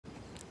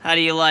How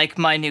do you like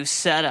my new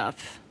setup?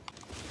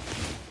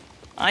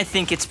 I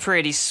think it's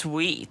pretty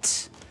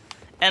sweet.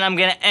 And I'm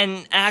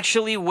gonna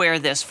actually wear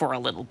this for a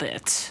little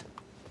bit.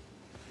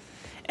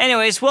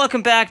 Anyways,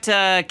 welcome back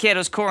to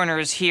Kato's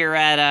Corners here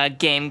at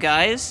Game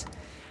Guys.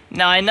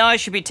 Now, I know I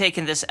should be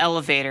taking this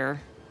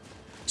elevator,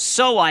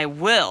 so I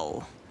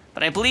will,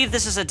 but I believe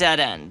this is a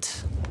dead end.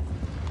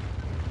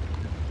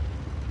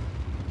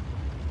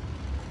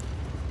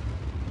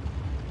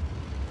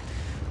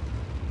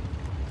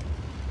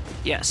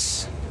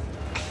 Yes.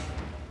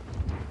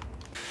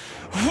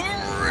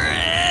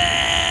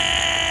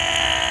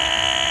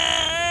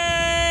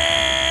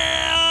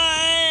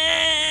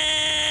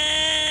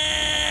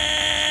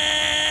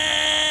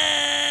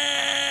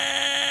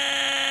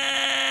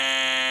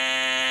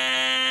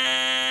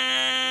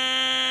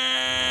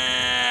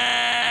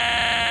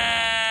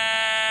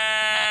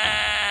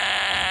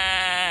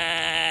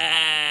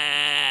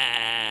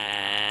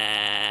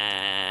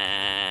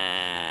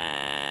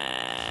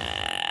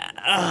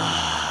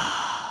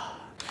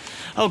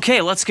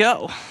 Okay, let's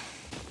go.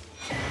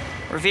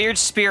 Revered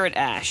Spirit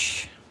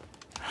Ash.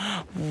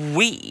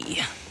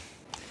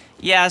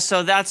 Yeah,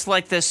 so that's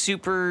like the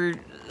super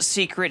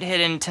secret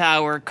hidden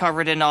tower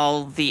covered in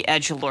all the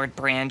edgelord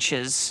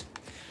branches.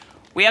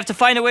 We have to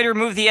find a way to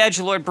remove the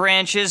edgelord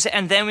branches,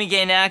 and then we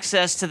gain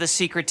access to the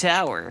secret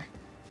tower.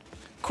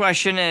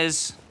 Question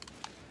is,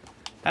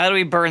 how do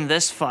we burn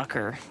this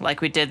fucker, like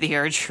we did the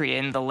Erdtree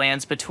in the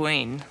lands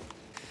between?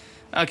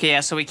 Okay, yeah,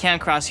 so we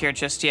can't cross here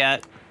just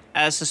yet,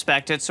 as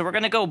suspected, so we're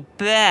gonna go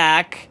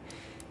back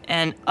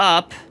and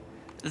up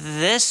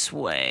this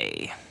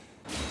way.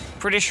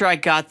 Pretty sure I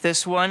got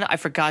this one. I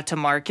forgot to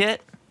mark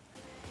it.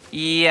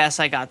 Yes,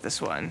 I got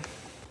this one.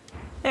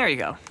 There you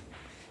go.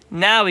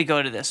 Now we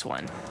go to this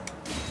one.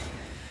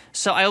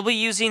 So I'll be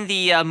using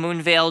the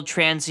Moonveiled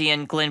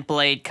Transient Glint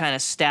Blade kind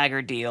of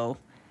stagger deal.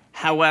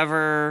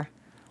 However,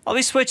 I'll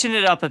be switching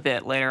it up a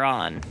bit later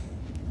on.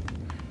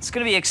 It's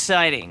gonna be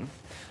exciting.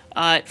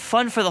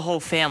 Fun for the whole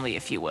family,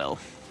 if you will.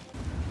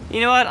 You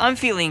know what? I'm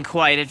feeling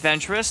quite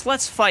adventurous.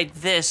 Let's fight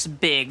this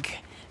big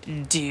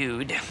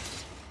dude.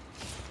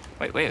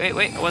 Wait.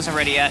 I wasn't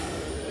ready yet.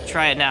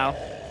 Try it now.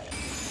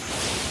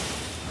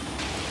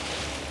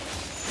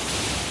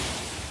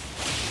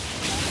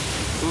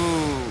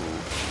 Ooh.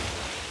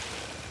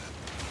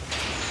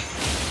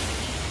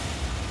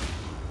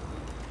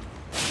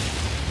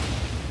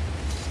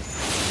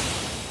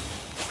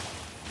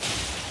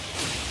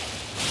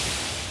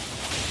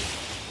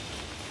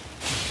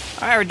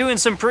 Alright, we're doing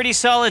some pretty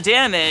solid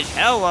damage.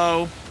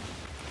 Hello.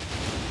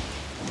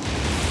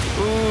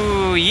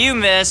 Ooh, you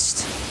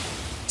missed.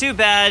 Too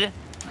bad.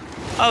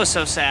 Oh,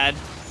 so sad.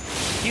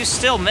 You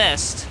still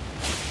missed.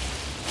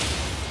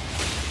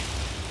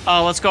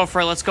 Oh, let's go for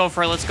it, let's go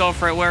for it, let's go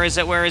for it. Where is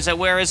it, where is it,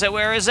 where is it,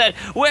 where is it?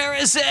 Where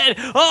is it?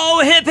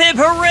 Oh, hip hip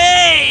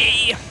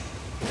hooray!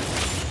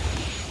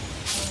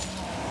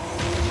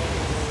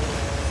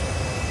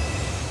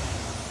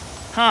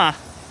 Huh.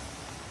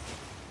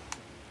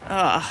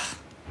 Ugh.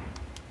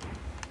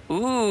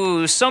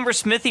 Ooh, Somber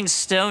Smithing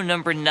Stone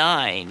number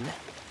 9.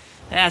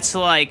 That's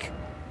like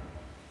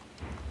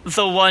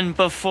the one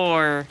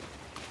before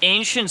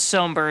Ancient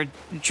Somber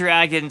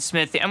Dragon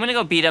Smithing. I'm gonna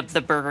go beat up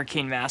the Burger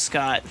King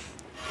mascot.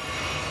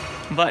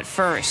 But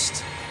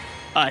first,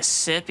 a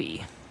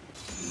sippy.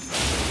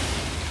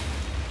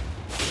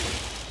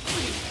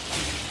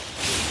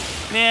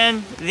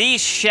 Man, these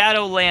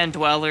Shadowland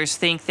dwellers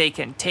think they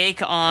can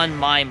take on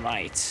my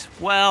might.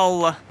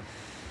 Well,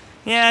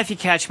 yeah, if you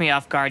catch me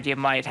off guard, you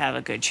might have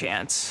a good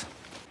chance.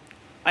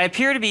 I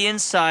appear to be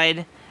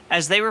inside,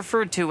 as they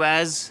referred to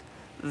as,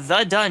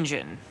 the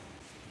dungeon.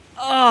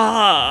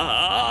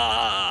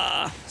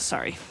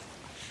 Sorry.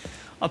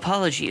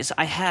 Apologies,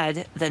 I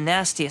had the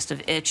nastiest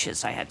of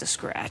itches I had to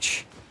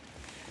scratch.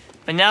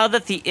 But now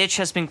that the itch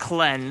has been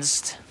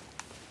cleansed,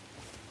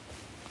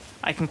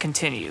 I can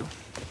continue.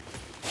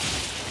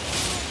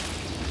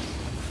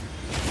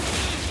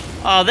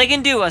 Oh, they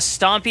can do a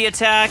stompy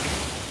attack.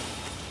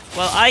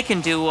 Well, I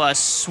can do a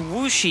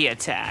swooshy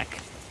attack.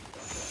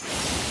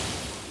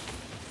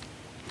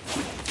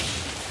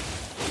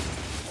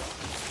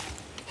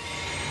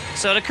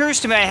 So it occurs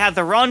to me I have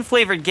the wrong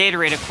flavored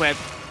Gatorade equipped.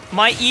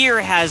 My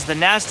ear has the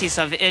nastiest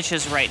of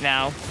itches right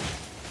now.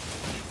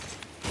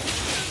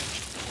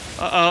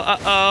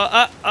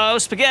 Uh-oh,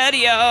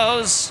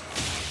 SpaghettiOs!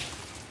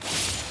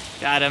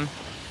 Got him.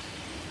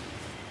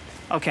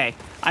 Okay,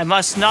 I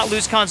must not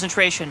lose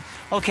concentration.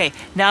 Okay,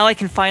 now I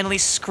can finally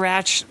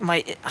scratch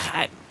my...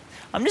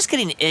 I'm just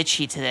getting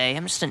itchy today.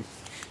 I'm just an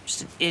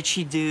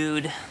itchy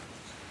dude.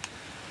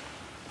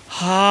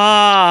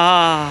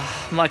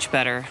 Ah, much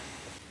better.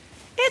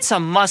 It's a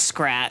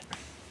muskrat.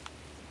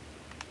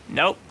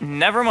 Nope,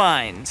 never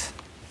mind.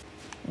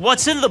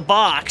 What's in the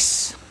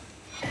box?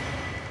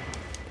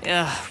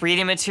 Ugh,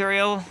 reading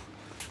material?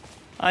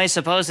 I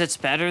suppose it's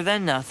better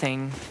than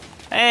nothing.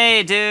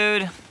 Hey,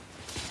 dude.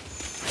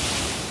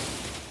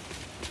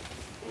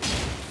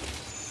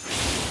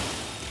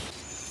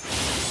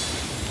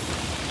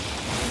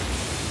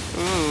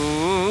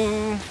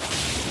 Ooh.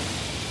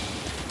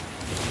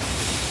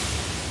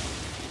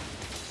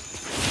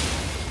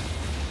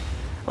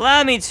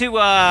 Allow me to,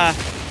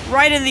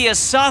 right in the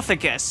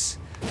esophagus.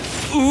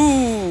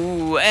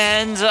 Ooh,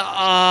 and,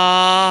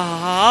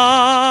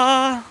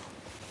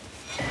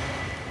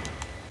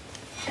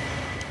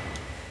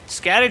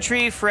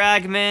 Erdtree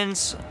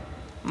fragments.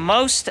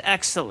 Most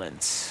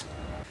excellent.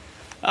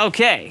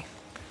 Okay.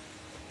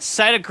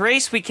 Site of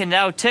grace we can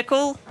now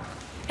tickle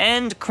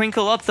and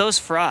crinkle up those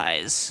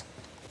fries.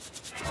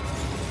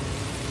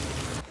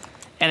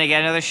 And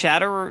again, another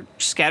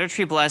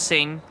Erdtree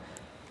blessing.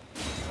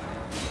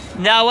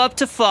 Now up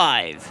to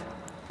 5.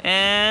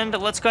 And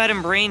let's go ahead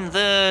and bring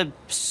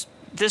this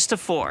to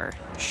 4.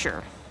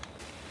 Sure.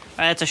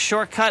 That's a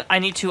shortcut I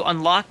need to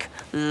unlock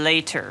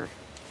later.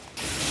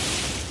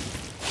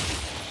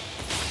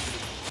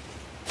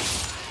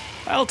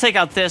 I'll take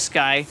out this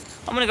guy.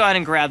 I'm gonna go ahead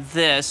and grab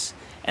this.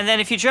 And then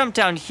if you jump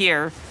down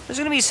here, there's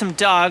gonna be some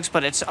dogs,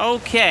 but it's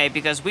okay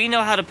because we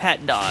know how to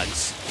pet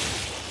dogs.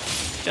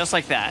 Just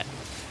like that.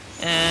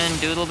 And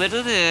do a little bit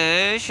of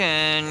this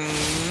and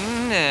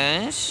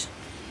this.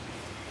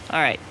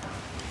 Alright.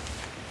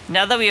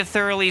 Now that we have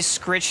thoroughly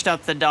scritched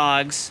up the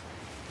dogs,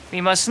 we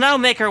must now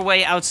make our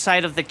way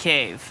outside of the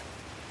cave.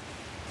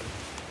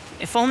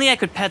 If only I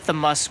could pet the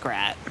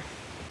muskrat.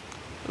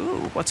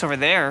 Ooh, what's over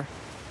there?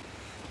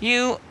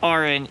 You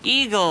are an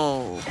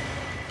eagle.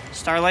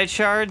 Starlight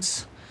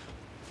shards.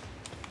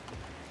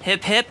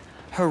 Hip hip,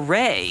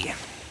 hooray.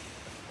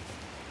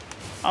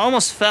 I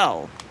almost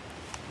fell.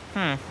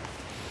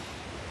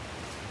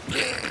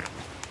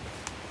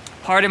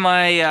 Pardon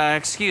my,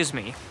 excuse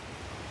me.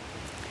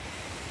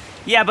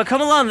 Yeah, but come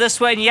along this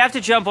way and you have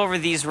to jump over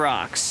these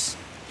rocks.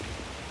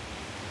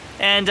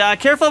 And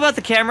careful about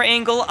the camera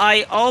angle.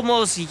 I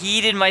almost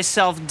yeeted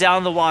myself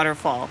down the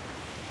waterfall.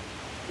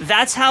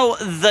 That's how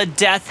the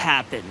death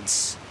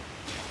happens.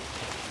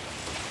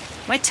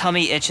 My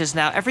tummy itches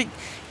now.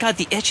 God,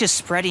 the itch is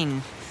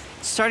spreading.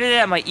 It started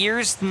at my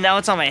ears, now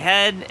it's on my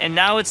head, and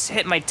now it's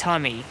hit my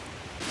tummy.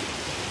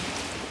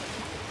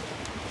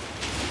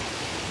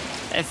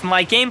 If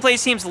my gameplay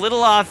seems a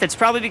little off, it's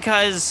probably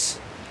because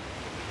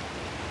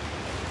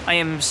I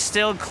am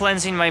still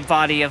cleansing my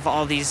body of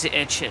all these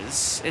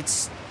itches.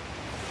 It's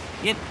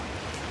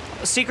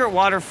a secret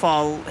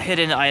waterfall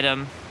hidden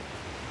item.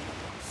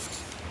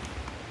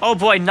 Oh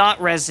boy,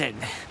 not resin.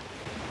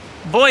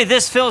 Boy,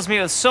 this fills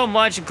me with so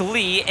much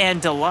glee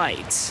and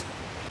delight.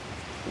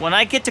 When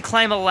I get to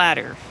climb a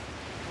ladder,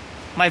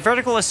 my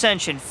vertical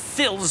ascension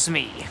fills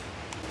me.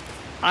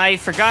 I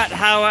forgot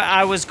how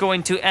I was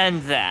going to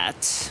end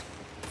that.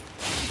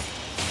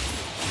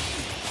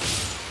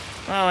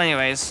 Well,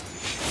 anyways.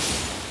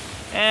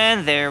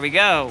 And there we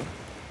go.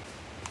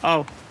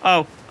 Oh,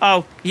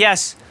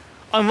 yes.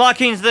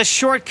 Unlocking the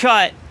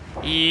shortcut.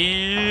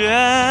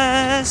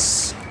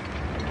 Yes.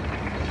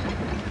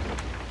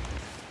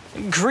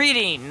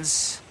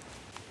 Greetings.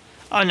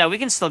 Oh, no, we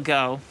can still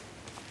go.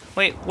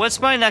 Wait, what's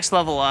my next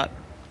level up?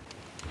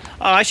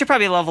 Oh, I should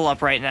probably level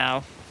up right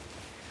now.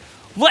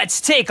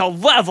 Let's take a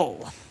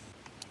level!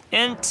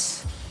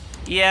 Int.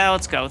 Yeah,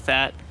 let's go with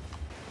that.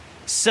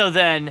 So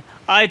then,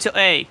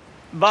 hey,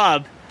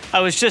 Bob,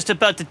 I was just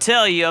about to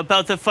tell you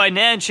about the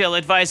financial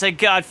advice I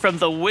got from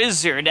the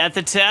wizard at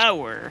the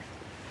tower.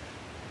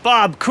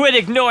 Bob, quit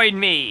ignoring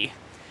me!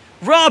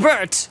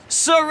 Robert!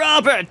 Sir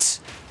Robert!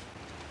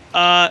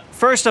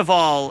 First of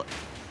all,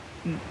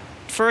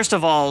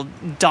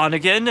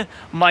 Donegan,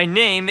 my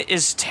name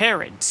is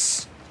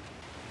Terrence.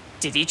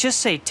 Did he just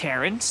say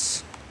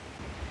Terrence?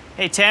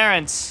 Hey,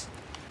 Terrence.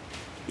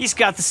 He's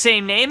got the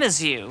same name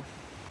as you.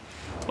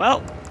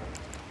 Well.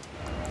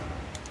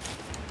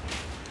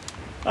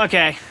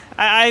 Okay.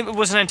 I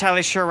wasn't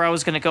entirely sure where I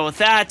was going to go with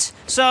that.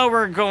 So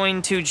we're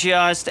going to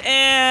just...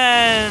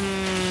 And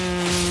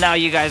now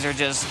you guys are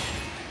just...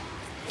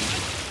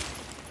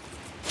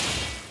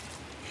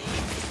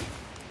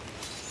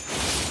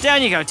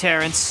 Down you go,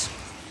 Terrence.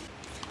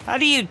 How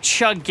do you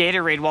chug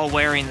Gatorade while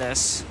wearing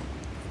this?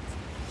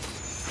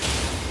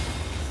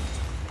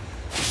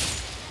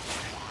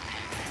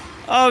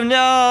 Oh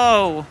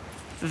no!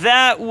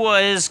 That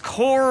was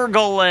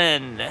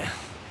Corgolin.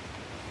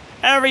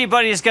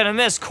 Everybody's gonna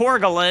miss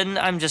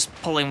Corgolin. I'm just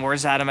pulling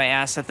words out of my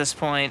ass at this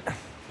point.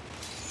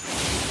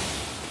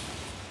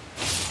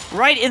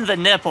 Right in the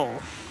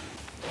nipple.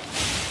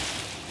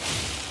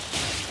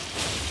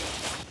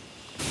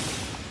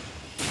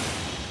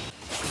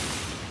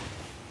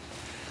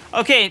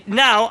 Okay,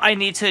 now I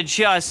need to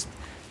just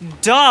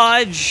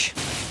dodge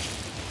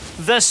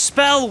the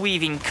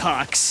spell-weaving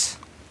cucks.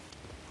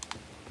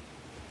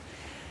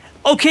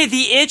 Okay,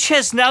 the itch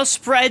has now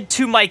spread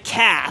to my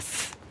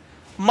calf.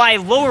 My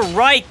lower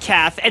right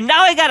calf, and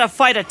now I gotta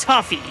fight a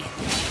toughie.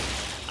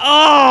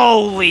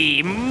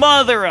 Holy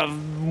mother of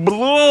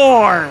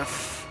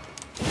blorf.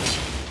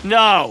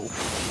 No.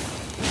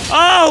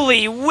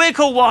 Holy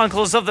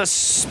wicklewonkles of the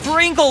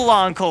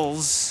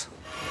sprinkleonkles.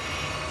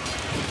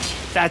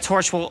 That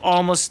torch will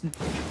almost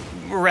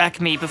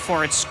wreck me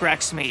before it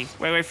screcs me.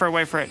 Wait for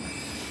it.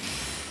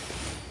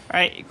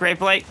 Alright, great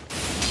plate.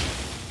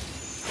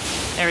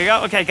 There we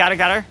go. Okay, got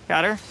her.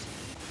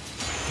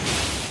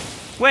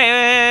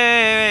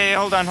 Wait.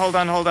 Hold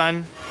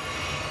on.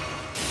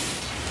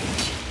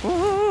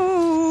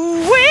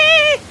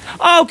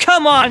 Oh,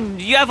 come on!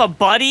 You have a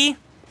buddy?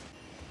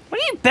 What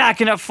are you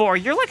backing up for?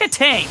 You're like a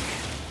tank.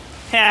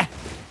 Heh.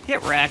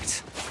 Get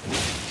wrecked.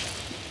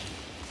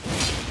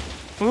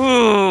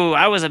 Ooh,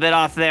 I was a bit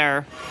off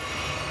there.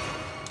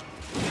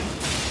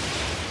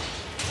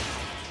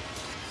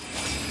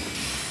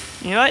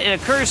 You know what? It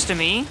occurs to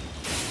me.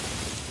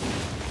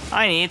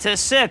 I need to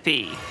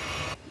sippy.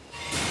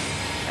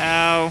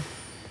 Oh.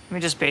 Let me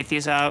just bait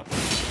these out.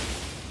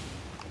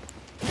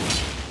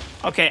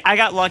 Okay, I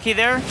got lucky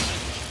there.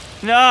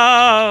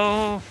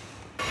 No!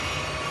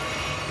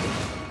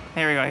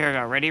 Here we go, here we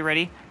go. Ready,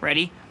 ready,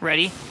 ready,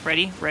 ready,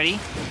 ready, ready.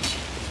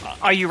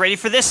 Are you ready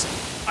for this?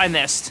 I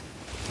missed.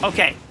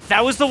 Okay,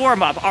 that was the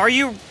warm-up. Are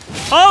you...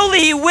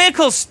 Holy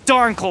wickles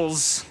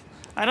darnkles!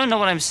 I don't know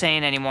what I'm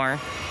saying anymore.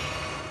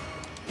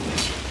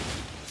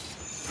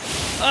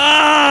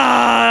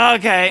 Ah,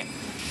 okay.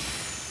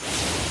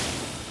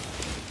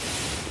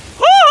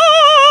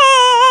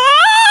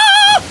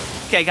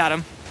 Okay, got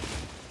him.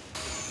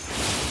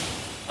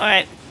 All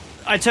right,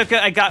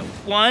 I got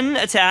one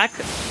attack.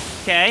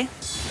 Okay.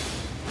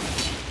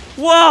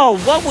 Whoa,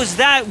 what was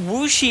that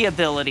whooshy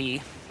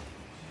ability?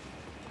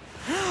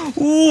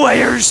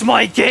 Where's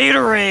my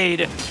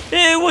Gatorade?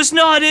 It was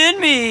not in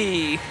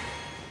me.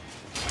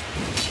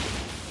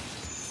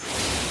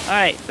 All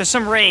right, there's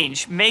some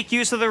range. Make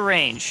use of the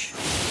range.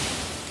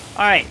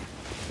 All right,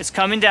 it's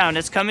coming down.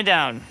 It's coming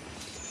down.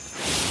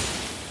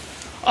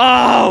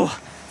 Oh,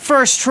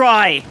 first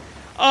try.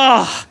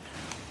 Oh,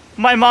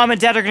 my mom and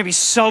dad are gonna be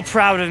so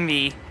proud of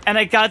me. And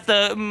I got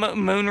the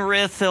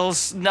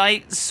Moonrithil's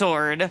Night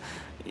Sword.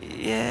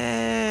 Yay!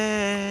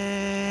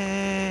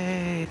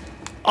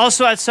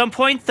 Also, at some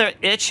point, the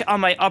itch on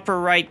my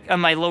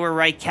my lower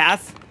right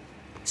calf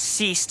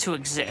ceased to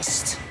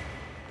exist.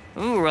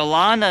 Ooh,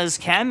 Rolana's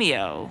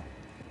cameo.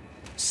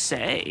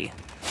 Say.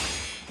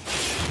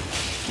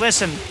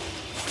 Listen,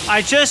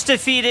 I just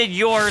defeated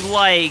your,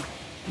 like,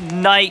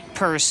 night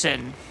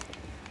person.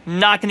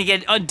 Not gonna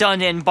get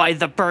done in by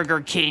the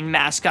Burger King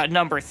mascot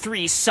number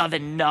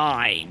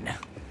 379.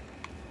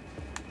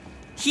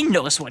 He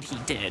knows what he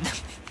did.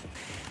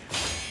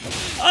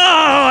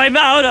 Oh, I'm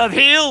out of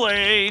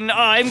healing.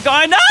 I'm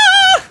gonna...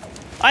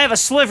 I have a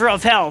sliver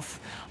of health.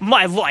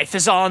 My life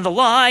is on the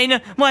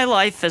line. My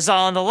life is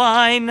on the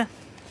line.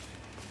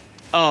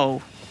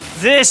 Oh,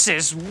 this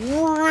is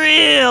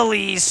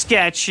really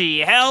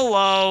sketchy.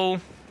 Hello.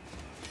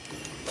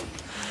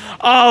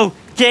 Oh,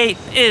 gate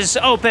is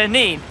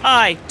opening.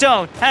 I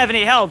don't have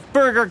any health.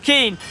 Burger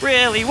King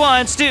really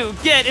wants to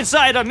get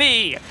inside of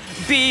me.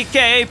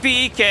 BK,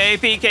 BK,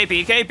 BK,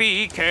 BK,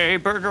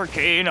 BK, Burger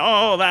King.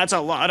 Oh, that's a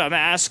lot of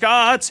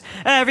mascots.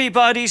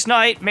 Everybody's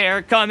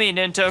nightmare coming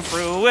into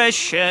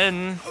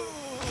fruition.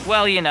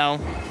 Well, you know.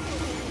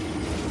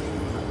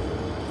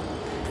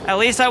 At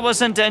least I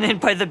wasn't done in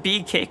by the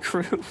BK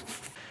crew.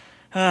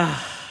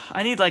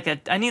 I need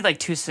like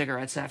 2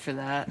 cigarettes after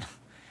that.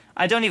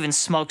 I don't even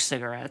smoke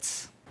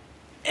cigarettes.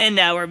 And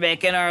now we're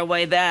making our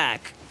way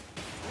back.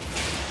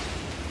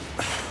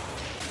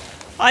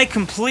 I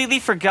completely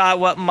forgot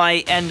what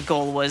my end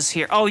goal was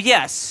here. Oh,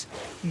 yes.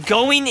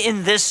 Going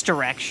in this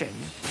direction.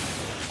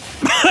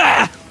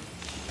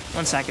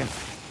 1 second.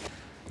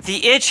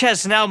 The itch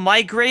has now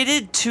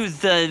migrated to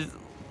the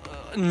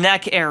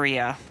neck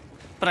area.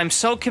 But I'm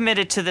so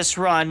committed to this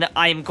run,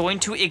 I am going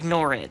to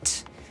ignore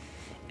it.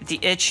 The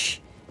itch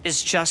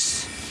is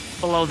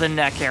just below the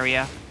neck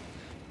area.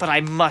 But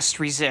I must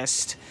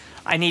resist.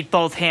 I need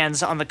both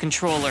hands on the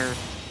controller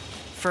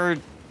for...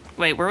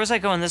 Wait, where was I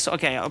going this?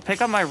 Okay, I'll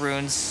pick up my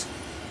runes.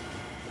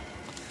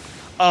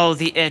 Oh,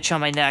 the itch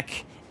on my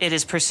neck. It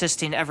is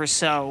persisting ever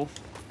so.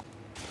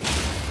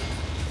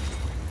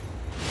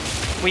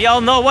 We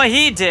all know what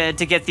he did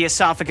to get the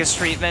esophagus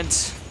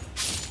treatment.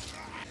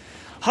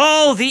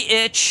 Oh, the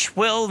itch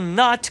will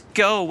not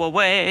go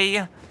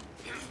away.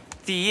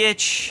 The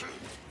itch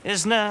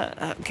is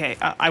not... Okay,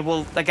 I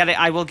will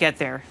get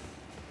there.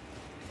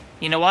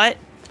 You know what?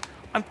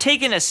 I'm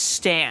taking a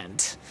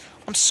stand.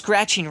 I'm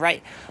scratching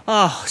right...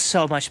 Oh,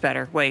 so much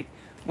better. Wait,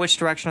 which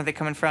direction are they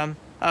coming from?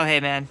 Oh, hey,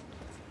 man.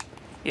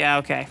 Yeah,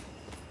 okay.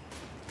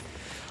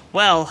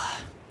 Well,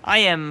 I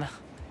am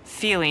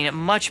feeling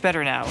much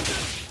better now.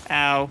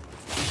 Ow.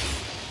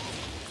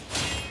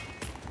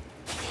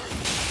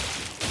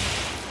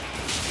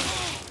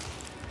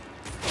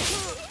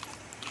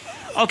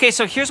 Okay,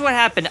 so here's what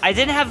happened. I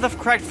didn't have the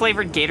correct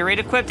flavored Gatorade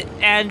equipped,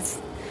 and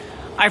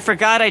I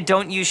forgot I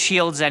don't use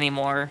shields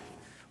anymore.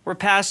 We're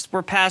past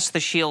the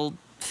shield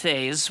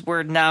phase.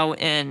 We're now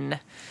in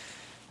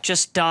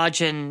just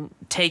dodge and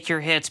take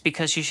your hits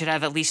because you should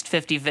have at least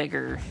 50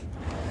 vigor.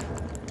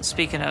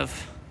 Speaking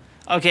of...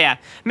 Okay, yeah.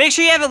 Make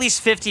sure you have at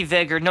least 50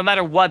 vigor, no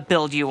matter what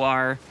build you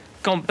are,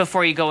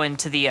 before you go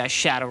into the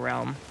Shadow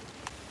Realm.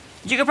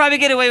 You could probably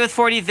get away with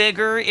 40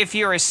 vigor if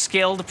you're a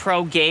skilled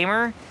pro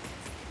gamer.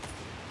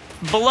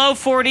 Below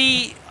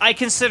 40, I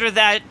consider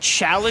that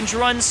challenge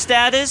run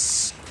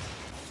status.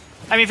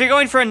 I mean, if you're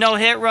going for a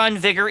no-hit run,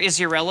 vigor is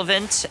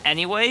irrelevant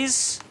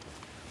anyways.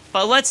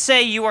 But let's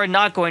say you are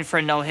not going for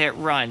a no-hit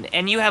run,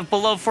 and you have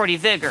below 40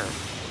 vigor.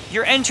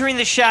 You're entering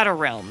the Shadow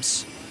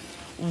Realms.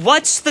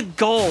 What's the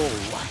goal?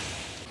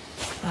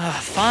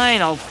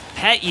 Fine, I'll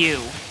pet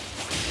you.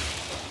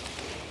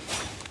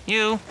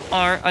 You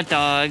are a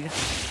dog.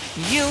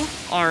 You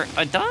are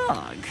a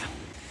dog.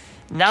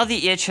 Now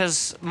the itch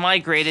has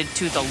migrated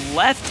to the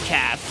left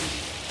calf.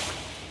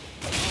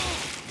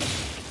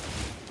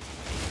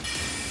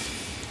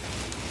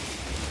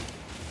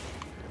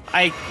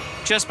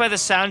 Just by the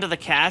sound of the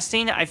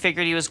casting, I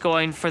figured he was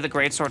going for the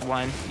greatsword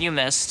one. You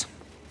missed.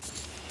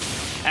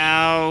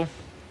 Ow.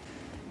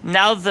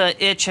 Now the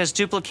itch has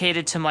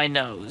duplicated to my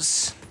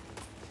nose.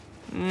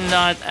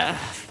 Not,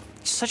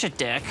 such a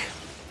dick.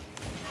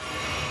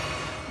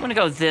 I'm gonna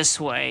go this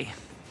way.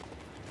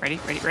 Ready?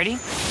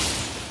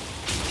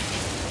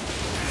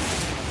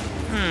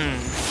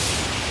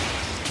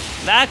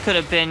 That could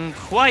have been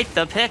quite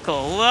the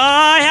pickle.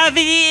 I have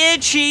the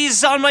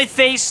itchies on my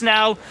face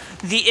now.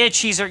 The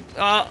itchies are,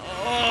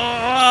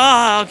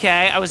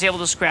 okay. I was able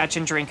to scratch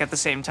and drink at the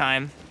same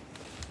time.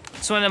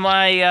 It's one of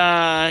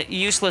my,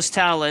 useless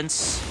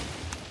talents.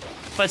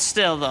 But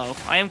still, though,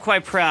 I am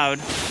quite proud.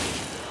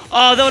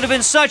 Oh, that would have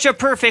been such a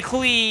perfect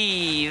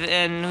cleave.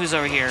 And who's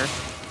over here?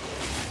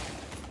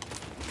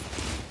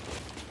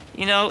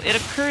 You know, it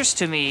occurs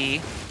to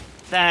me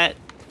that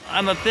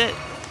I'm a bit...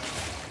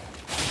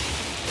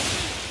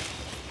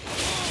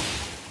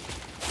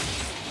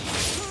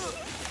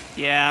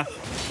 Yeah.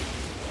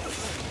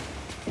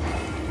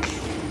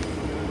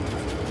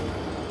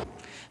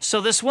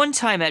 So this one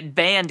time at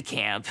band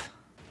camp,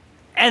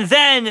 and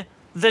then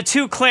the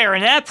two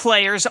clarinet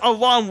players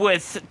along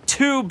with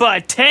tuba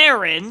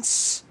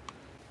Terrence.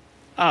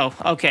 Oh,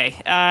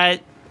 okay.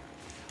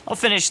 I'll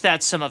finish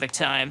that some other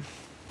time.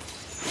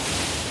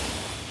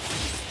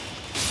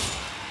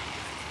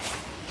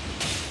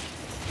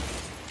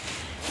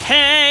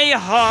 Hey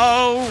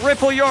ho,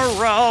 ripple your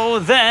row,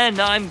 then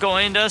I'm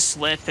going to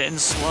slip in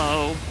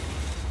slow.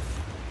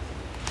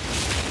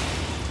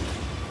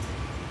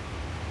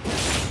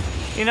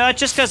 You know,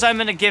 just because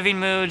I'm in a giving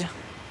mood,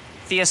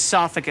 the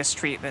esophagus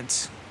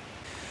treatment.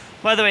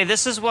 By the way,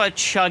 this is what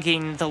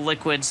chugging the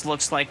liquids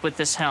looks like with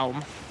this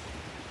helm.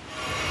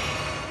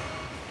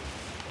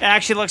 It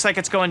actually looks like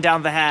it's going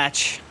down the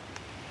hatch.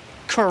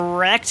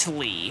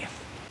 Correctly.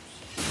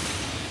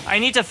 I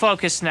need to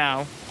focus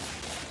now.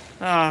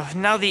 Oh,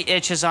 now the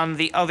itch is on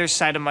the other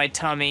side of my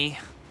tummy.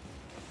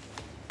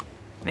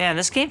 Man,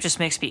 this game just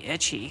makes me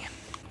itchy.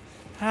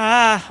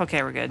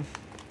 Okay, we're good.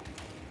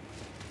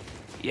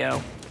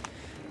 Yo.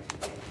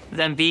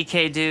 Them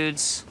BK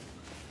dudes.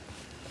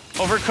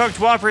 Overcooked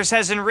Whoppers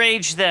has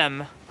enraged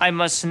them. I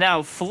must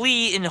now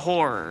flee in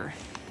horror.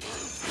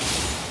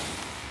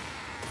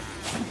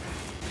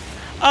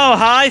 Oh,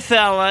 hi,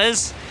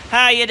 fellas.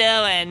 How you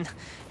doing?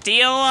 Do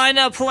you want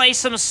to play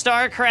some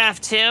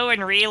StarCraft 2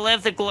 and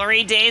relive the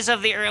glory days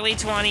of the early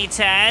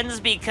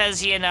 2010s?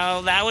 Because, you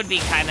know, that would be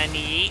kind of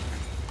neat.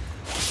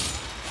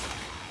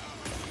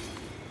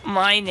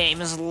 My name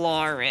is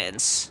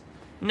Lawrence.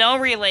 No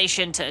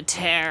relation to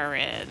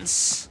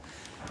Terrence.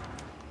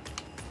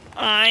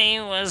 I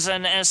was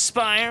an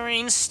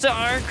aspiring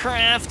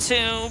StarCraft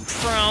 2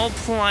 pro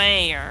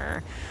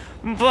player.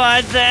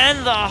 But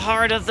then the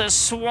Heart of the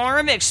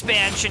Swarm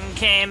expansion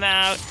came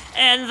out,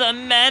 and the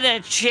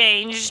meta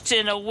changed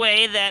in a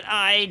way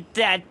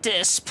that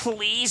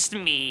displeased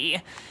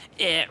me.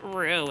 It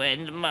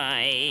ruined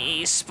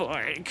my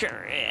sport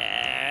career.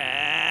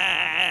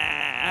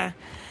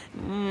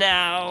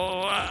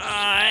 Now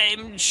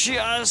I'm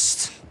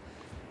just...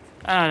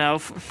 I don't know.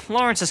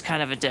 Lawrence is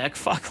kind of a dick.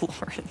 Fuck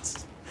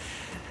Lawrence.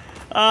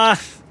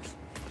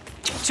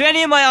 To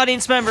any of my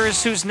audience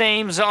members whose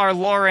names are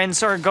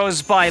Lawrence or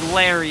goes by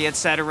Larry,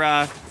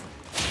 etc.,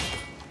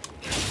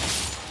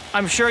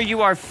 I'm sure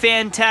you are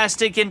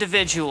fantastic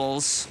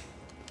individuals.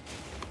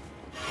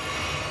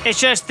 It's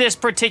just this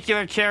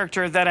particular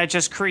character that I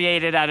just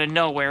created out of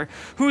nowhere,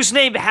 whose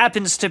name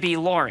happens to be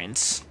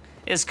Lawrence,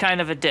 is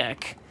kind of a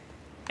dick.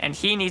 And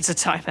he needs a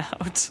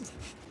timeout.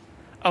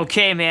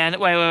 Okay, man.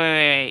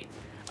 Wait.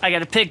 I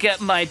gotta pick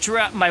up my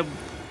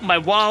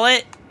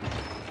wallet,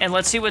 and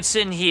let's see what's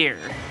in here.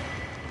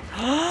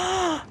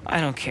 I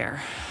don't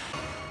care.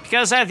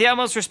 Because I have the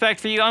utmost respect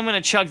for you, I'm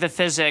gonna chug the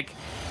physic.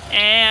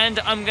 And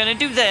I'm gonna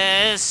do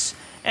this.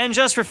 And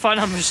just for fun,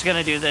 I'm just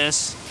gonna do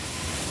this.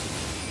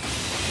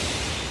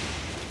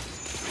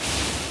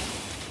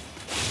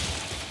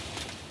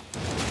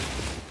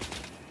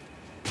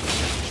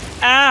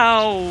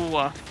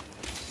 Ow!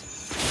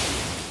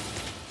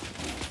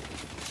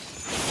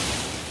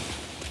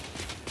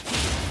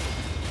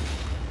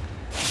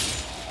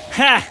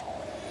 Ha!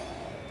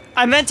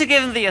 I meant to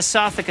give him the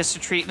esophagus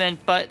treatment,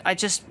 but I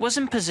just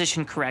wasn't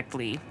positioned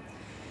correctly.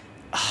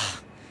 Ugh,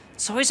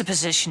 it's always a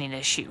positioning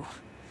issue.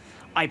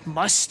 I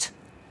must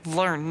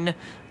learn.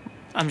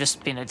 I'm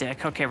just being a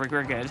dick. Okay, we're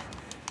good.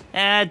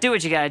 Do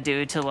what you gotta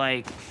do to,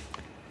 like,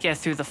 get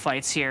through the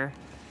fights here.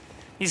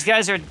 These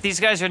guys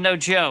are no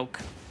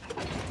joke.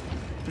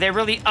 They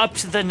really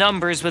upped the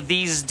numbers with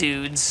these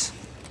dudes.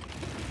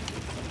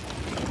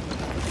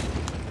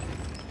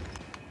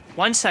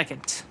 1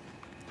 second.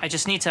 I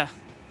just need to.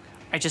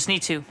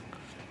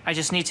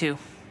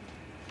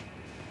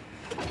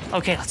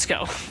 Okay, let's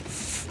go.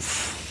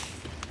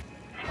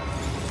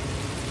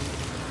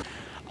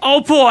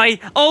 Oh boy!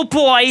 Oh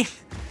boy!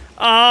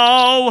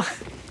 Oh!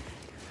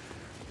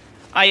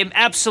 I am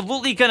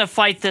absolutely gonna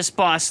fight this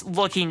boss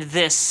looking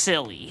this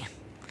silly.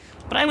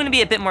 But I'm gonna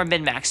be a bit more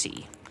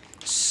min-maxy.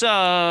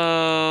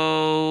 So...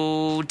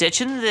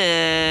 ditching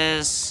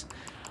this.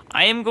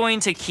 I am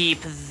going to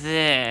keep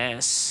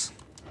this.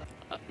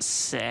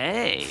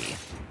 Say.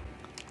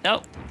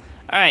 Nope.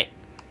 Alright.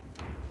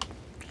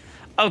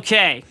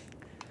 Okay.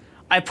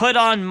 I put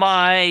on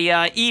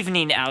my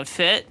evening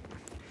outfit.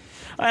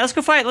 Alright,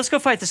 let's go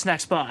fight this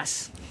next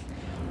boss.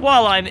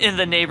 While I'm in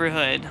the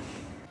neighborhood.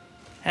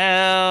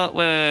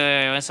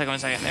 Wait, 1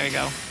 second. There we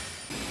go.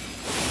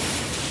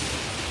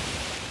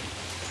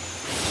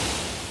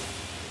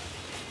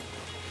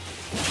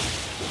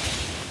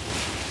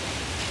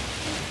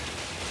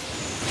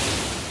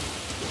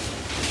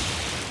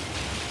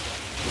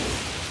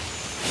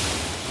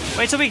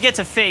 Wait till we get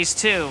to phase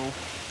 2.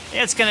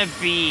 It's gonna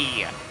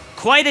be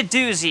quite a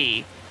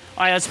doozy.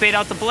 Alright, let's bait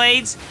out the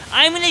blades.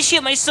 I'm gonna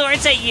shoot my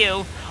swords at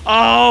you.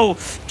 Oh,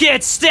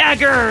 get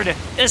staggered!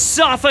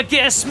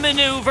 Esophagus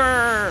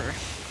maneuver!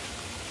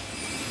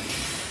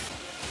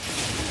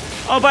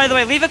 Oh, by the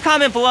way, leave a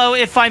comment below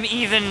if I'm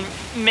even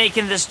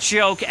making this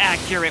joke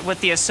accurate with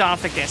the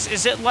esophagus.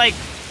 Is it like,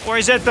 or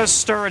is it the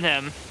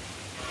sternum?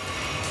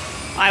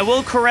 I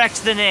will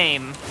correct the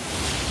name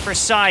for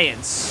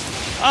science.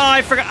 Oh,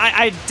 I forgot.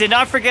 I did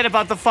not forget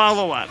about the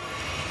follow-up.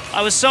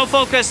 I was so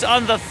focused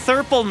on the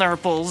thurple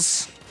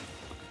nurples.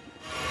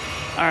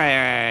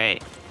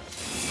 Alright.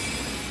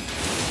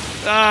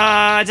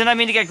 I did not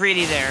mean to get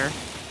greedy there.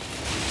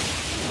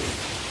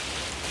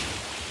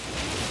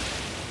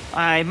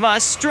 I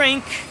must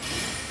drink.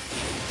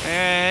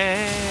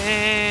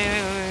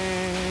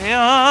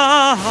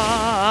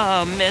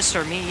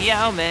 Mr.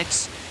 Meow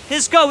Mix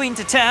is going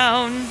to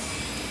town.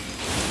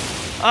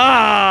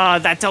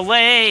 That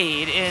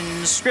delayed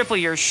in Scribble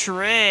Your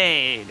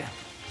Shred.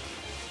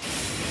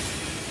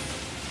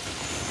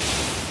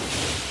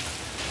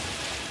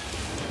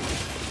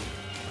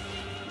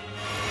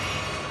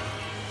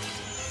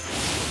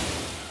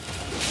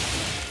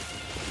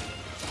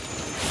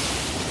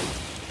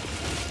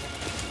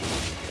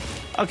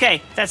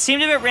 Okay, that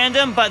seemed a bit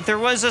random, but there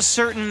was a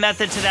certain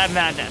method to that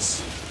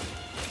madness.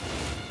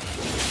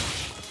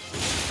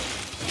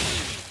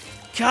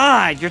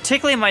 God, you're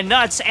tickling my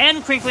nuts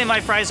and crinkling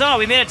my fries. Oh,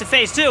 we made it to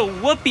phase 2.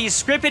 Whoopee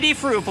scrippity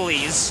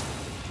frooplies.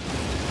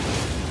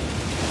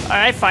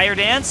 Alright, fire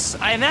dance.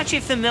 I am actually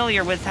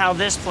familiar with how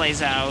this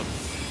plays out.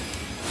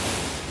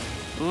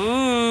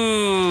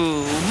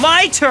 Ooh,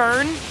 my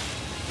turn!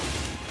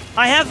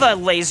 I have a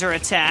laser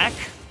attack.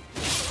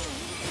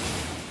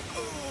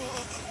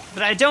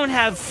 But I don't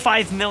have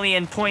 5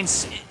 million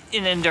points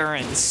in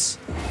endurance.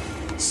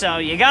 So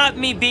you got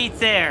me beat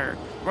there,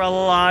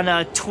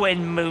 Rolana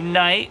Twin Moon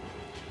Knight.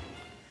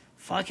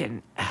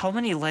 Fucking, how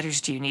many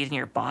letters do you need in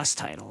your boss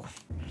title?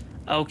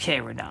 Okay,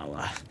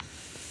 Renala.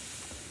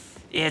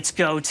 It's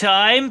go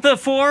time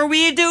before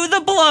we do the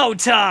blow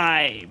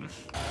time!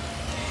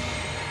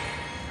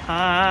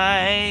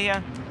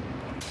 Hi.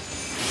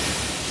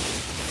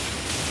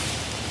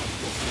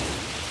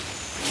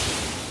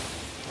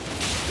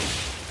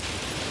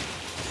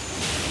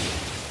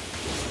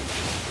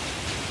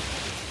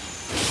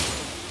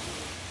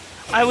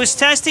 I was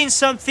testing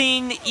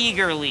something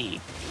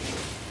eagerly.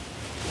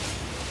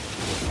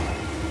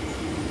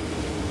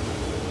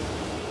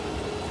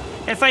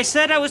 If I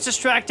said I was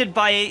distracted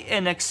by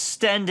an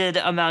extended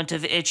amount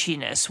of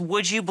itchiness,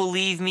 would you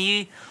believe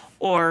me,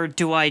 or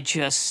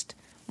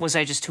was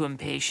I just too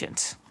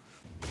impatient?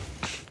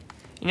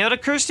 You know, it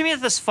occurs to me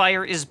that this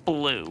fire is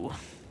blue.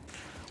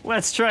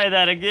 Let's try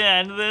that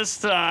again this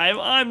time.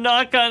 I'm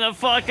not gonna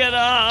fuck it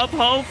up,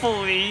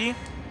 hopefully.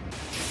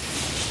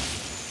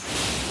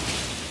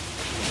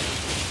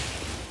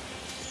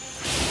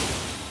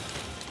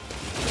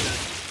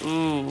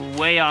 Ooh,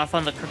 way off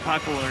on the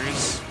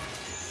crepusculars.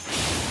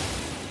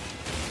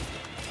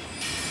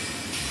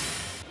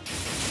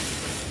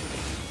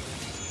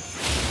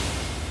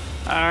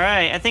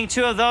 Alright, I think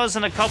 2 of those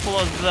and a couple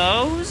of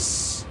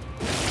those.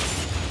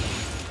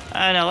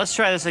 I know, let's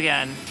try this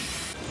again.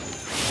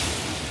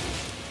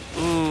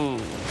 Ooh.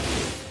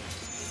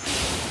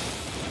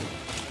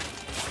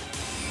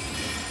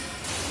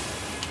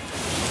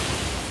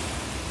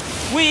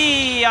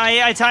 Whee!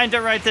 I timed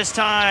it right this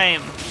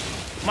time.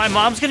 My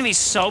mom's gonna be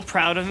so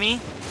proud of me.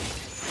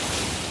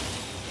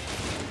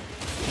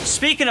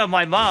 Speaking of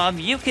my mom,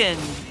 you can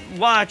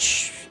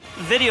watch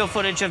video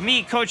footage of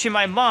me coaching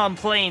my mom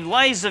playing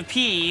Lies of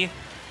P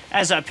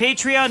as a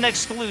Patreon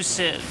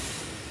exclusive.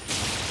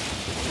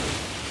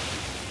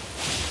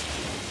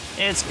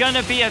 It's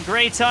gonna be a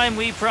great time,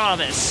 we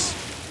promise.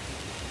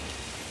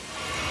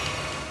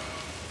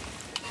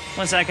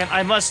 1 second,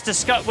 I must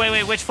discuss.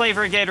 Wait, which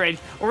flavor of Gatorade?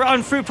 We're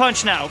on Fruit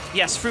Punch now.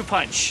 Yes, Fruit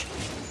Punch.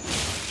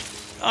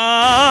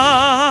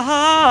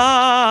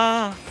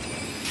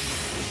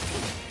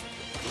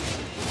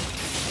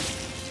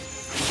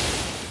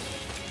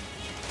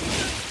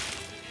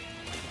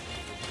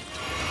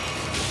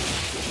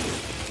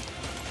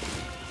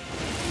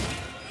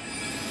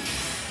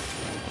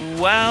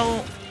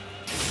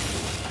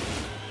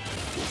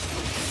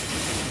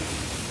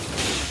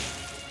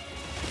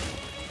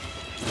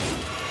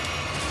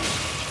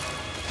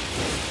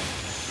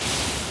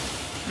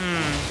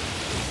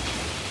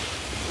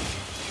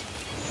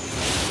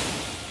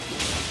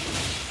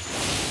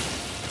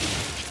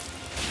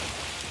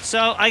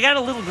 So, I got a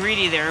little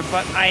greedy there,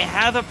 but I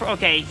have a...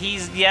 Okay,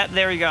 he's... Yeah,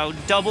 there we go.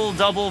 Double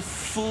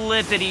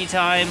flippity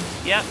time.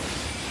 Yep.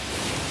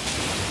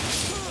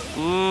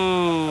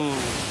 Ooh.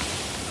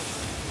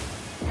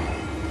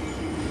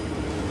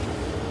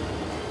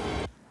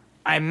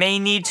 I may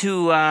need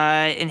to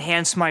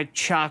enhance my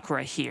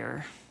chakra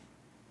here.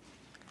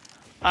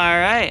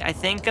 Alright, I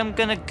think I'm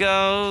gonna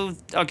go...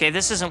 Okay,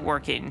 this isn't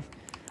working.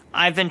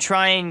 I've been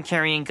trying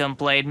carrying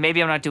Gunblade.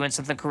 Maybe I'm not doing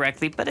something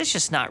correctly, but it's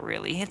just not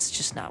really. It's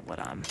just not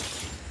what I'm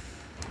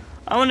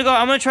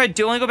gonna try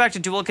go back to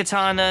dual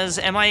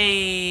katanas. Am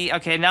I...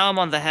 Okay, now I'm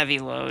on the heavy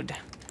load.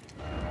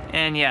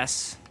 And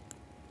yes.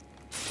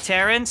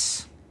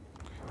 Terrence?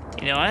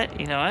 You know what?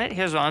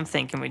 Here's what I'm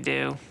thinking we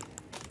do.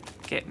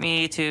 Get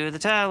me to the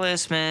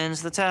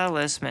talismans, the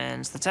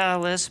talismans, the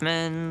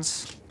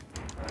talismans.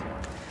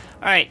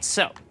 Alright,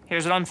 so,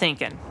 here's what I'm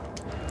thinking.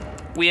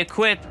 We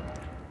equip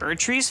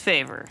Erdtree's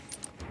Favor.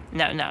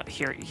 No,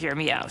 hear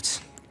me out.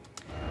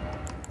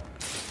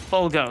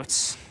 Bull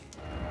goats.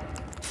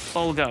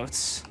 Bull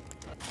goats.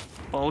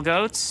 Bull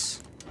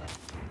goats.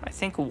 I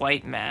think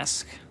white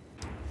mask.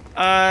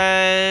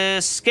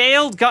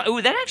 Scaled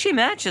ooh, that actually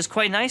matches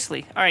quite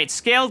nicely. Alright,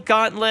 scaled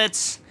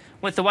gauntlets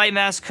with the white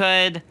mask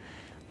hood.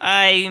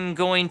 I'm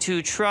going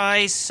to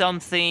try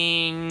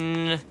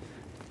something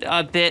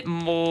a bit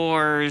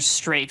more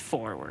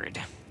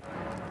straightforward.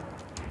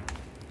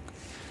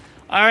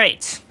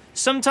 Alright,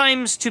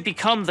 sometimes to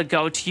become the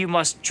goat, you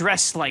must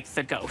dress like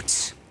the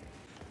goat.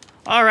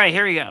 Alright,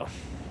 here we go.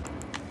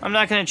 I'm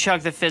not gonna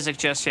chug the physic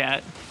just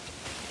yet.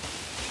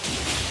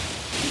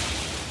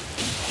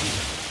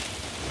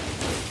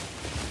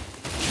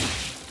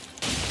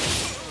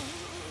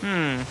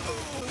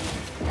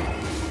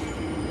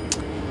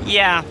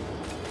 Yeah.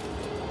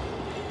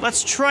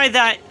 Let's try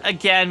that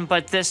again,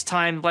 but this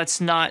time,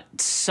 let's not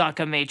suck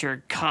a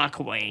major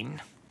cockwane.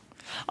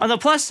 On the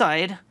plus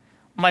side,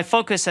 my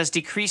focus has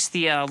decreased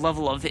the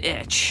level of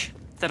itch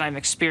that I'm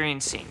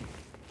experiencing.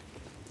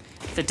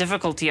 The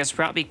difficulty has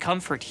brought me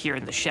comfort here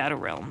in the Shadow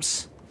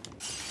Realms.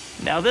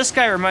 Now, this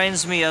guy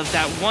reminds me of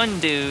that one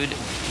dude.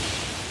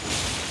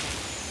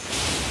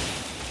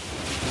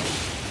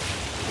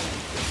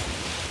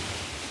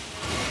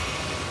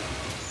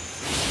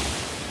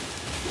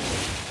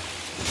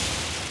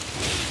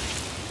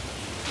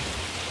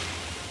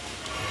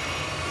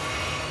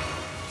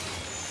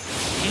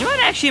 You know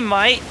what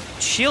actually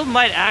shield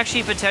might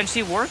actually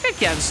potentially work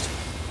against.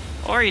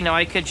 Or,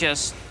 I could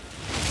just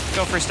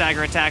go for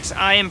stagger attacks.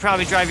 I am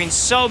probably driving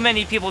so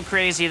many people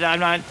crazy that I'm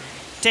not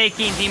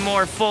taking the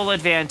more full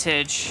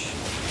advantage.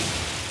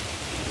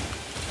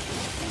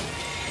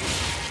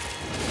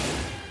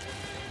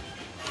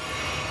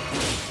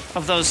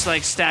 Of those,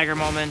 like, stagger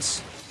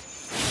moments.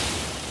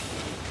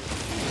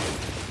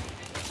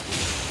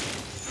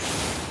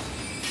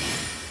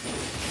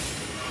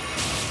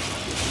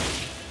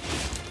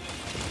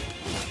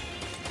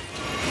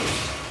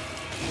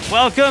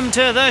 Welcome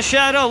to the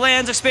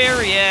Shadowlands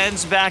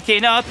experience.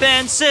 Backing up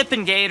and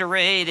sipping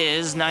Gatorade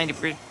is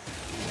 90%.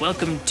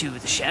 Welcome to the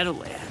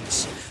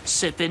Shadowlands.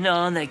 Sipping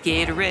on that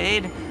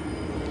Gatorade.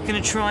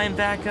 Gonna try and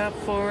back up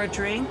for a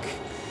drink.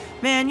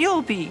 Man,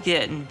 you'll be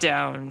getting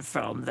down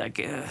from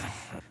the...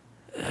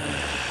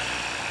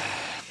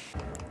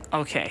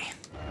 Okay.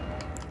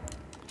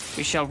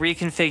 We shall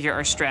reconfigure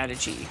our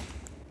strategy.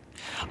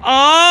 Oh,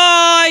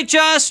 I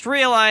just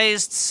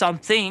realized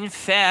something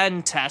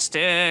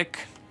fantastic.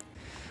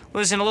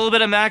 Losing a little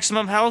bit of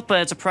maximum health,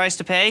 but it's a price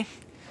to pay.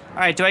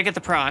 Alright, do I get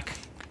the proc?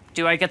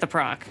 Do I get the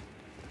proc?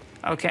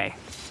 Okay.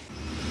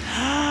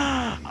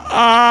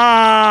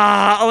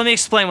 Let me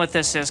explain what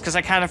this is, because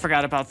I kind of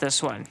forgot about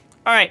this one.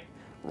 Alright,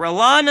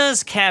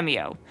 Rolana's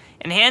cameo.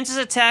 Enhances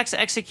attacks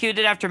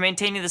executed after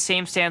maintaining the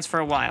same stance for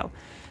a while.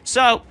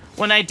 So,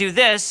 when I do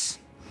this,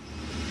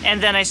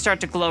 and then I start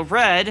to glow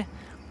red,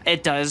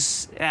 it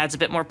adds a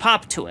bit more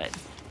pop to it.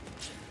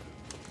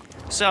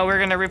 So we're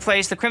gonna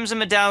replace the Crimson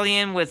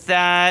Medallion with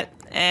that,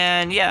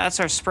 and yeah,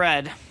 that's our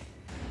spread.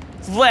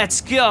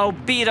 Let's go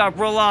beat up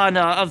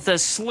Rolana of the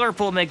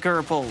Slurple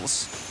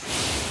McGurples.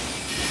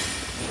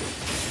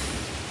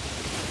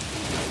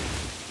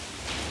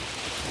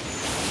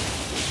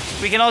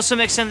 We can also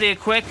mix in the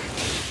quick.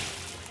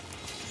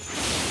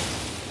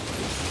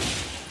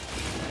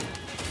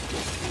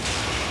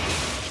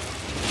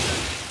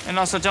 And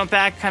also jump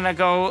back, kind of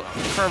go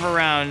curve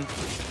around.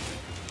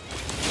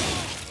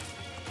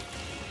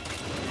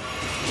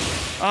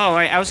 Oh,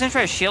 wait, I was gonna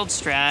try a shield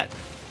strat.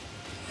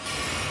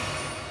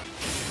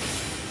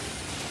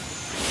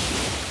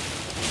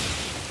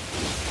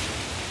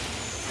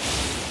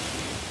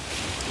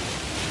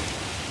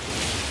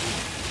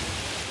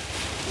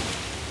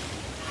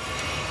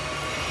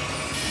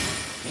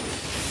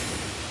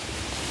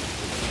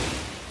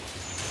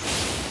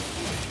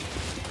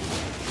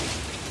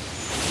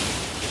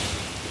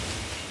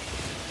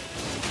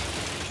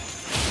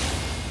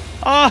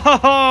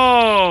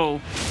 Oh,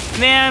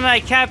 man, I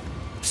kept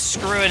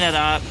screwing it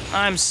up.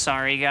 I'm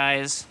sorry,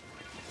 guys.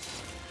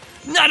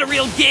 Not a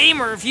real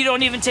gamer if you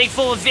don't even take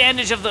full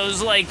advantage of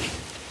those, like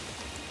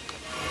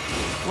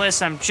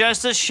Listen, I'm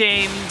just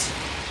ashamed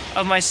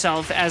of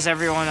myself as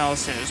everyone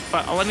else is.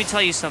 But let me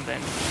tell you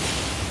something.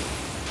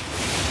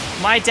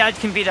 My dad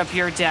can beat up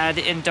your dad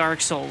in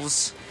Dark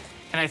Souls.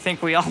 And I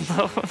think we all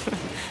know.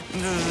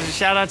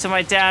 Shout out to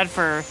my dad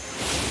for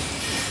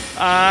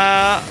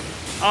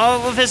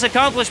all of his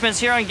accomplishments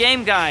here on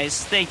Game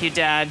Guys. Thank you,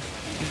 Dad.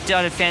 You've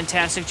done a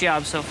fantastic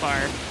job so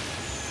far.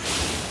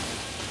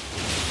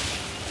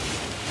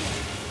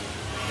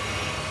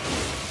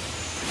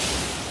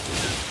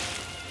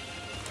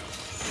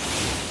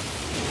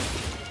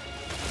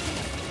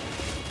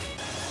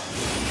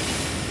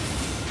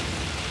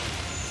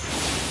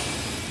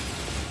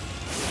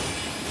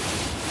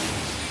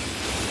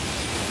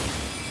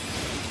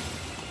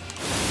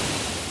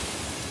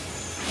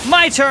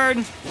 My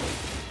turn!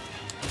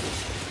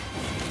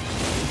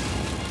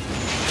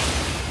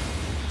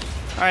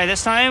 Alright,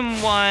 this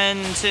time, 1,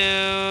 2,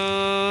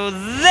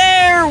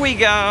 there we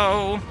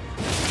go!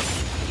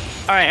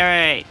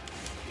 Alright.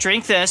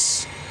 Drink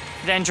this,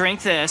 then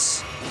drink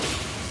this.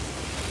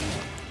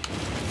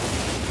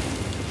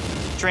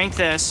 Drink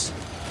this.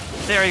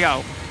 There we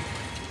go.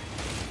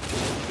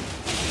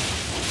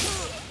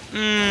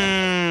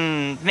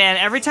 Man,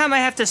 every time I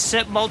have to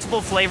sip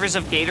multiple flavors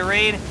of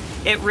Gatorade,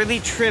 it really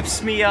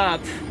trips me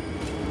up.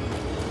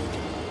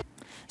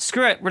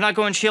 Screw it, we're not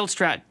going shield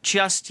strat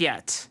just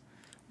yet.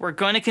 We're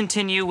going to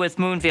continue with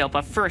Moonveil,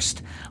 but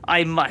first,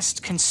 I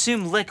must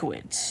consume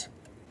liquids.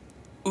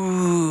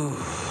 Ooh,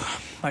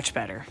 much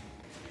better.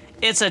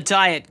 It's a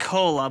Diet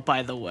Cola,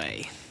 by the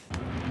way.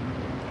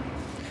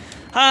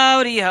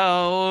 Howdy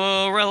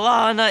ho,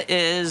 Rolana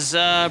is,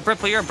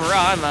 Bripley or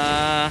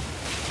Brahma.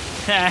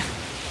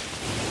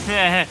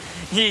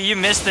 You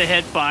missed the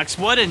hitbox,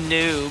 what a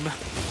noob.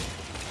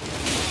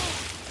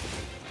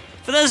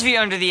 For those of you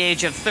under the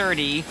age of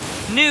 30,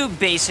 noob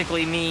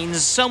basically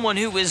means someone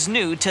who is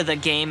new to the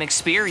game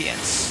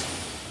experience.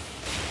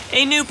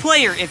 A new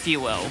player, if you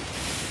will.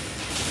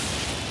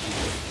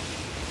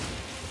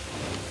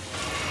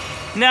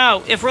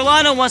 Now, if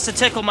Rolano wants to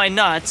tickle my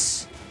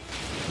nuts,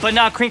 but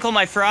not crinkle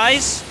my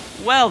fries,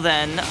 well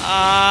then,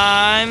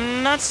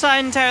 I'm not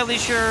entirely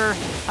sure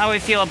how I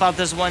feel about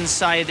this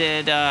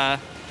one-sided,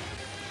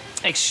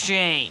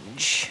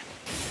 exchange.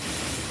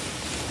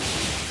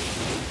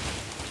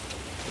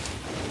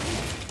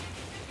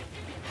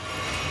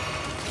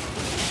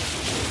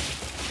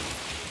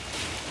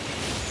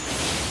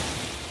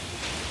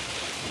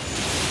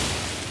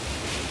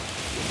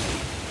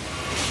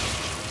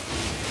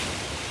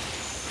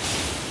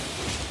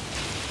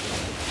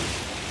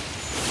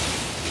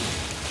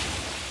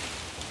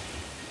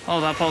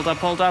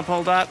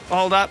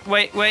 Hold up.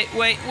 Wait.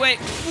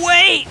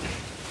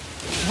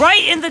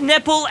 Right in the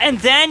nipple, and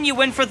then you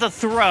went for the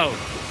throat.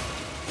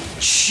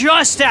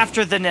 Just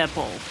after the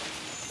nipple.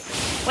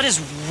 What is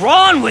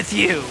wrong with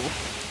you?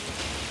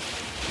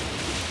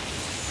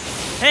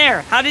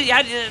 There, how did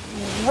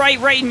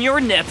right in your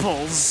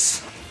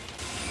nipples.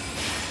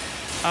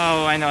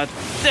 Oh, I know what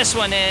this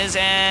one is,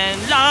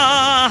 and la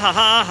ha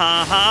ha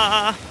ha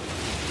ha.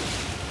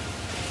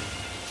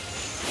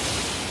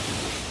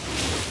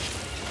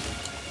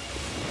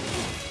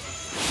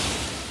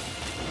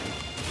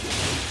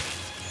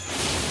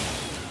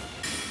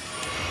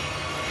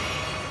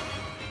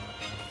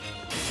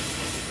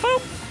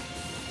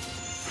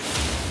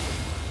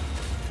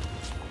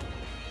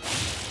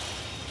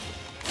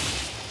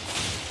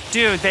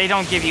 Dude, they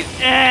don't give you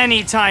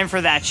any time for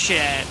that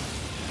shit.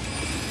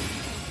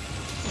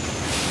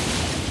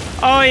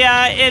 Oh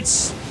yeah,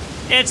 it's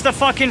the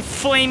fucking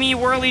flamey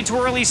whirly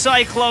twirly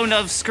cyclone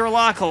of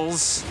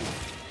Skurlockles.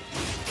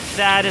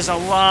 That is a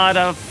lot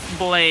of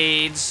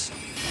blades.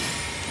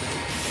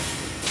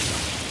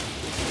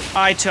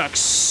 I took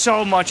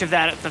so much of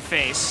that at the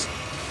face.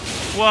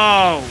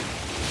 Whoa.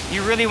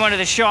 You really wanted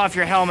to show off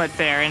your helmet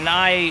there, and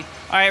I...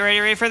 Alright,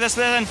 ready for this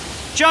then?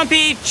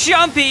 Jumpy,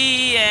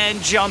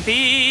 and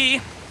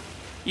jumpy.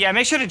 Yeah,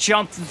 make sure to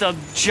jump the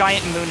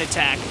giant moon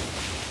attack.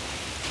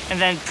 And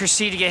then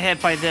proceed to get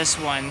hit by this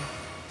one.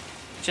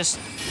 Just...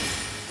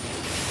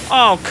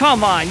 Oh,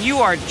 come on, you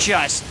are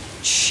just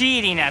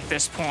cheating at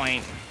this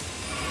point.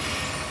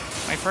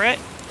 Wait for it.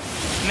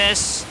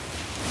 Miss.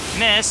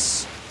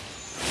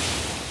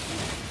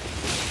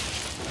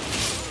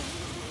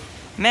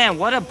 Man,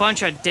 what a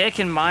bunch of dick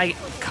in my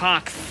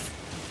cock,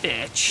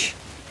 bitch.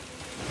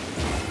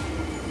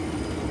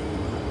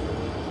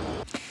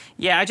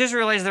 Yeah, I just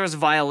realized there was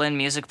violin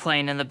music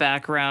playing in the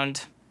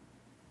background.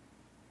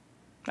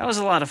 That was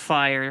a lot of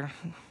fire.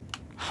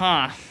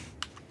 Huh.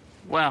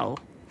 Well,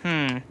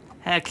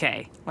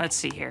 okay, let's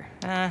see here.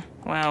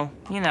 Well,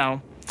 you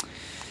know.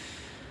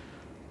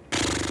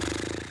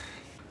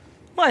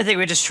 Well, I think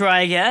we just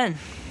try again.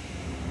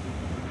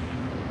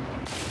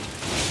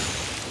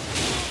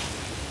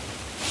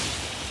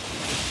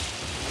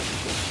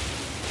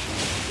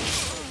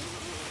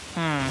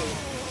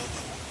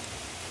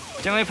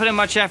 Didn't really put in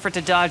much effort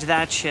to dodge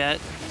that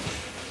shit.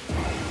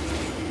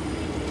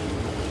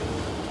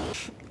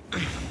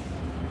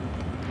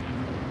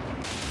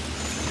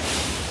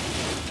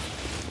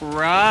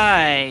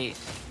 Right.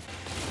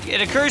 It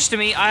occurs to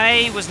me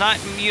I was not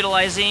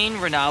utilizing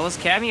Renala's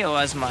cameo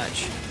as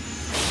much.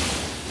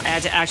 I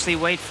had to actually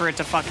wait for it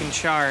to fucking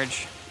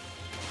charge.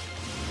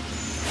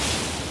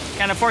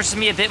 Kind of forces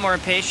me a bit more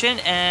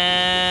patient,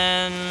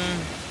 and...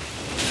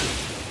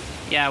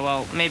 yeah,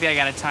 well, maybe I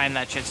gotta time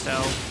that shit, so...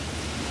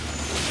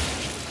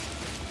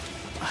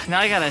 now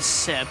I gotta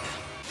sip.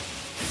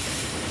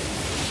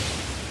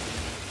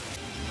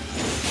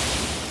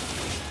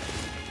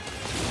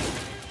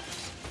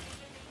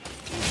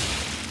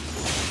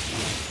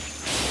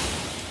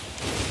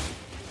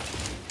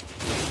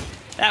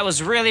 That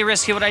was really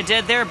risky what I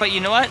did there, but you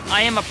know what?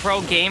 I am a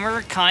pro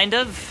gamer, kind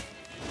of.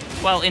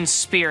 Well, in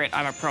spirit,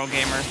 I'm a pro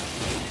gamer.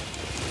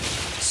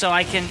 So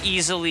I can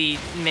easily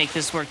make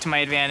this work to my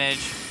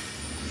advantage.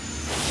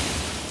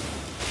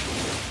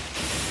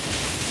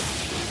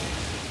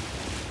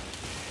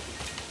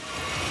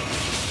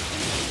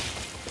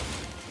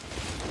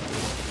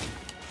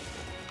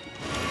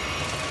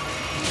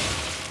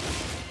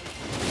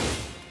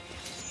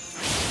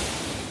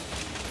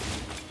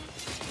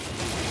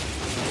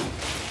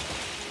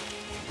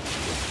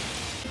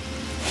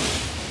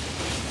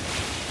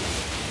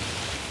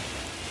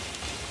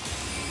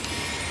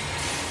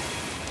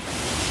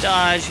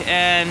 Dodge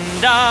and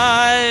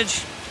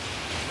dodge.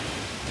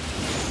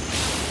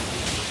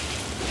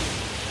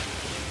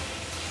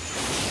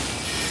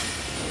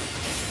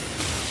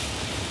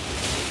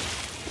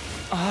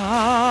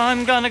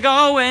 I'm gonna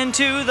go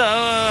into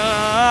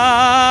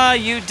the...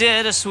 you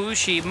did a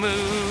swooshy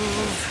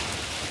move.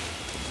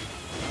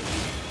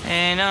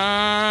 And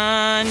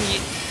on...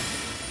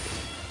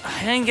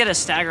 I didn't get a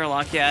stagger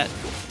lock yet.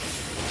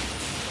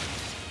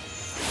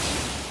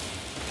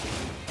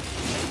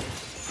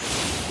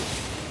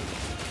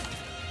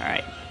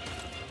 Alright.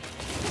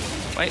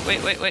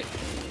 Wait.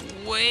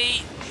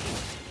 Wait.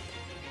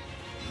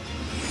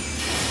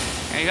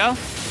 There you go.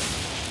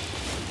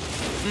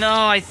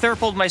 No, I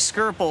thurpled my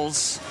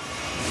skirples.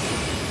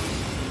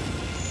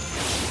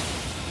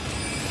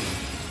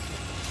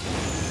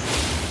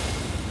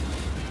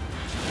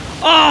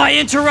 Oh, I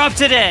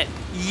interrupted it!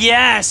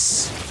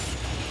 Yes!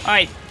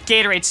 Alright,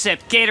 Gatorade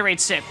sip, Gatorade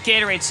sip,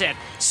 Gatorade sip.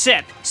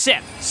 Sip,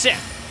 sip, sip.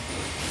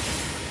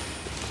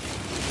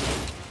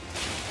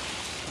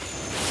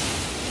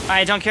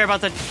 I don't care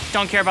about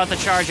the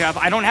charge up.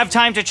 I don't have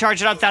time to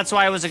charge it up, that's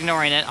why I was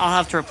ignoring it. I'll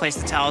have to replace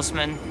the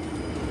talisman.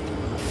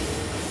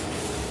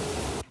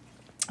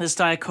 This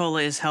Diet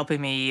Cola is helping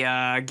me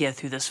get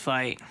through this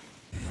fight.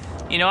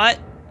 You know what?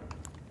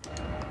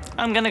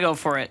 I'm gonna go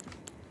for it.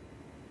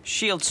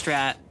 Shield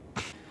strat.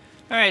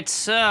 Alright,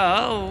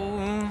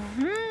 so...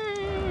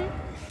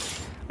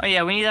 oh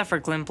yeah, we need that for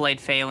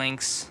Glintblade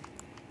Phalanx.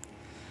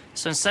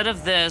 So instead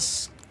of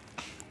this,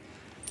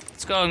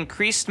 let's go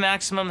increased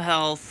maximum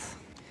health.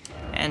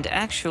 And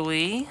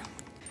actually,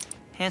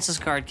 enhances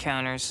guard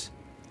counters.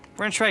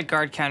 We're gonna try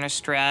guard counter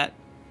strat.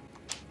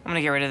 I'm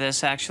gonna get rid of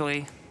this,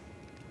 actually.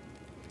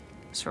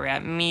 So we're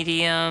at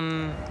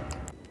medium.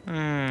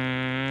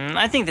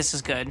 I think this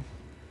is good.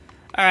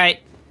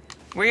 Alright,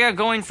 we are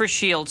going for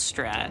shield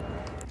strat.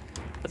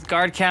 With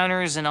guard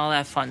counters and all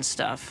that fun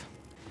stuff.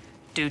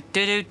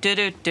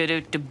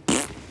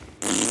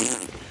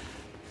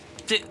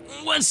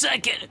 One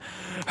second.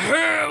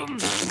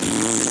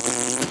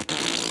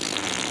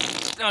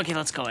 Okay,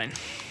 let's go in.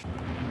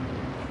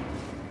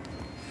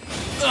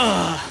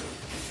 Ugh.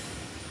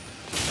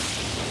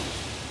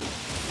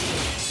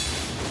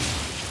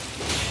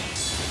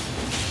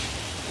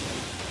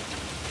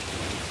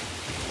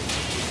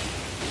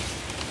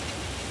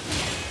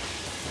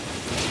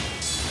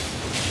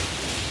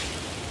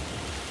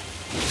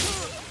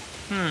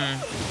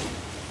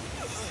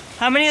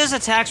 How many of those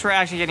attacks were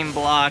actually getting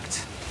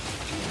blocked?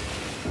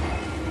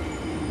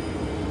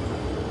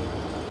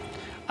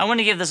 I want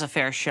to give this a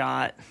fair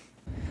shot.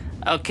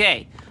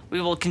 Okay, we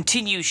will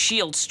continue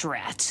shield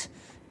strat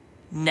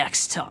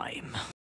next time.